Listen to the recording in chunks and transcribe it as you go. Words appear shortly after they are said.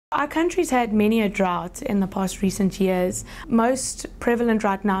Our country's had many a drought in the past recent years. Most prevalent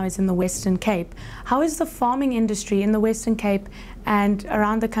drought now is in the Western Cape. How is the farming industry in the Western Cape and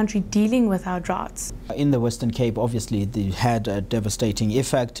around the country dealing with our droughts? In the Western Cape, obviously, they had a devastating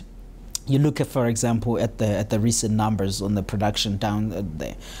effect. You look at, for example, at the recent numbers on the production down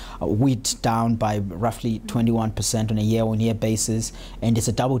there. Wheat down by roughly 21% on a year-on-year basis, and it's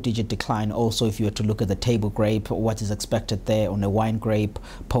a double-digit decline also if you were to look at the table grape, what is expected there on the wine grape,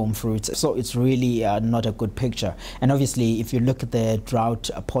 palm fruits. So it's really not a good picture. And obviously, if you look at the drought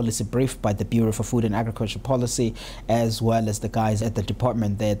policy brief by the Bureau for Food and Agriculture Policy, as well as the guys at the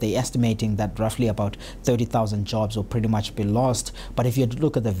department there, they're estimating that roughly about 30,000 jobs will pretty much be lost. But if you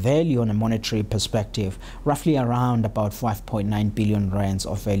look at the value on a monetary perspective, roughly around about 5.9 billion rands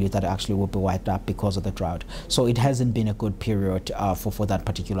of value that actually will be wiped up because of the drought. So it hasn't been a good period for that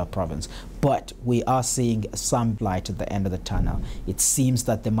particular province. But we are seeing some light at the end of the tunnel. It seems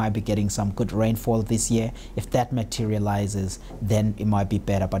that they might be getting some good rainfall this year. If that materializes, then it might be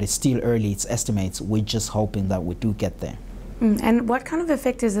better. But it's still early, it's estimates. We're just hoping that we do get there. And what kind of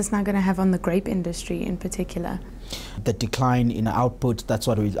effect is this now going to have on the grape industry in particular? The decline in output, that's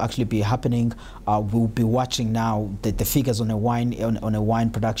what will actually be happening. We'll be watching now the figures on a wine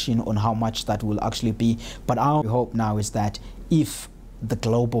production, on how much that will actually be. But our hope now is that if the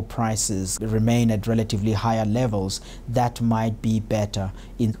global prices remain at relatively higher levels, that might be better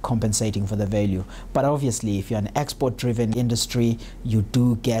in compensating for the value. But obviously, if you're an export-driven industry, you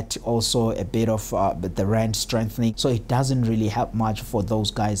do get also a bit of the rand strengthening. So it doesn't really help much for those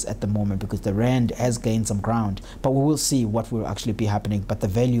guys at the moment because the rand has gained some ground. But we will see what will actually be happening. But the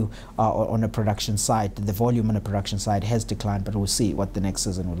value on the production side, the volume on the production side has declined, but we'll see what the next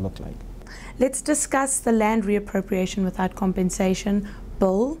season will look like. Let's discuss the Land Reappropriation Without Compensation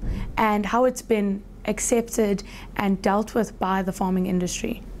bill and how it's been accepted and dealt with by the farming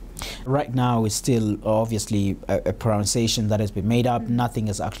industry. Right now, it's still obviously a pronunciation that has been made up. Nothing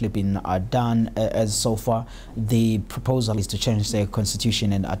has actually been done as so far. The proposal is to change the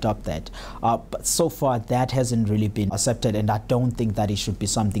constitution and adopt that. But so far, that hasn't really been accepted, and I don't think that it should be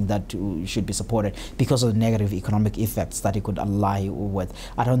something that should be supported because of the negative economic effects that it could ally with.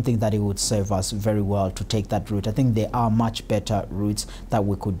 I don't think that it would serve us very well to take that route. I think there are much better routes that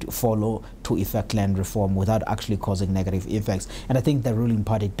we could follow to effect land reform without actually causing negative effects. And I think the ruling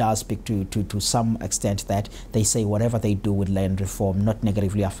party does speak to some extent that they say whatever they do with land reform not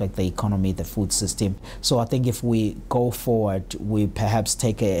negatively affect the economy, the food system. So I think if we go forward, we perhaps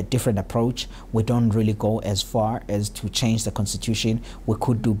take a different approach. We don't really go as far as to change the constitution. We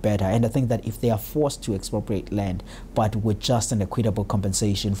could do better. And I think that if they are forced to expropriate land, but with just an equitable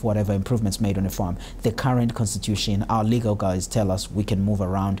compensation for whatever improvements made on the farm, the current constitution, our legal guys tell us we can move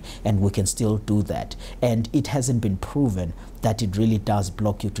around and we can still do that. And it hasn't been proven that it really does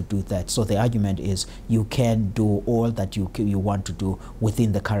block you to do that. So the argument is you can do all that you want to do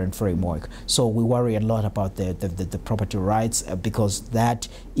within the current framework. So we worry a lot about the property rights because that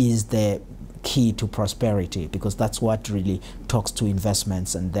is the key to prosperity, because that's what really talks to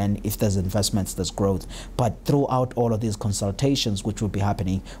investments, and then if there's investments, there's growth. But throughout all of these consultations which will be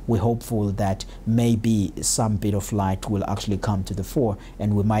happening, we're hopeful that maybe some bit of light will actually come to the fore,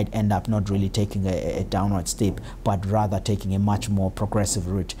 and we might end up not really taking a downward step, but rather taking a much more progressive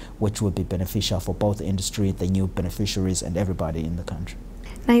route, which will be beneficial for both the industry, the new beneficiaries, and everybody in the country.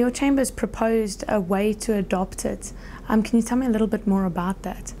 Now, your chamber's proposed a way to adopt it. Can you tell me a little bit more about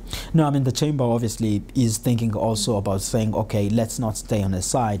that? No, I mean, the chamber obviously is thinking also about saying, okay, let's not stay on the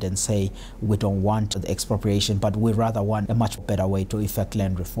side and say we don't want the expropriation, but we rather want a much better way to effect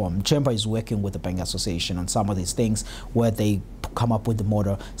land reform. Chamber is working with the Bank Association on some of these things where they come up with the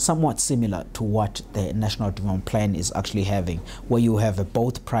model somewhat similar to what the National Development Plan is actually having, where you have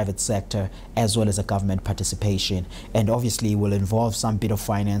both private sector as well as a government participation, and obviously will involve some bit of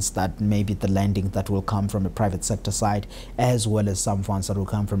finance, that maybe the lending that will come from the private sector side as well as some funds that will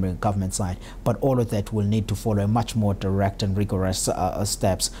come from the government side. But all of that will need to follow much more direct and rigorous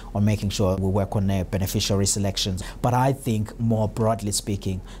steps on making sure we work on beneficiary selections. But I think more broadly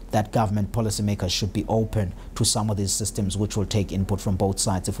speaking that government policymakers should be open to some of these systems which will take input from both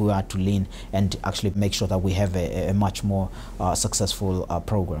sides if we are to lean and actually make sure that we have a much more successful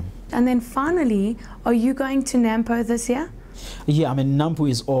program. And then finally, are you going to NAMPO this year? Yeah, I mean,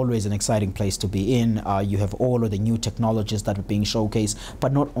 NAMPO is always an exciting place to be in. You have all of the new technologies that are being showcased,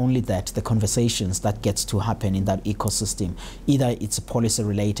 but not only that, the conversations that gets to happen in that ecosystem. Either it's policy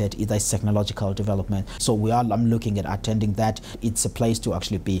related, either it's technological development. So I'm looking at attending that. It's a place to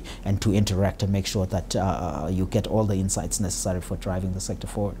actually be and to interact and make sure that you get all the insights necessary for driving the sector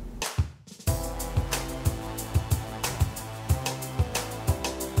forward.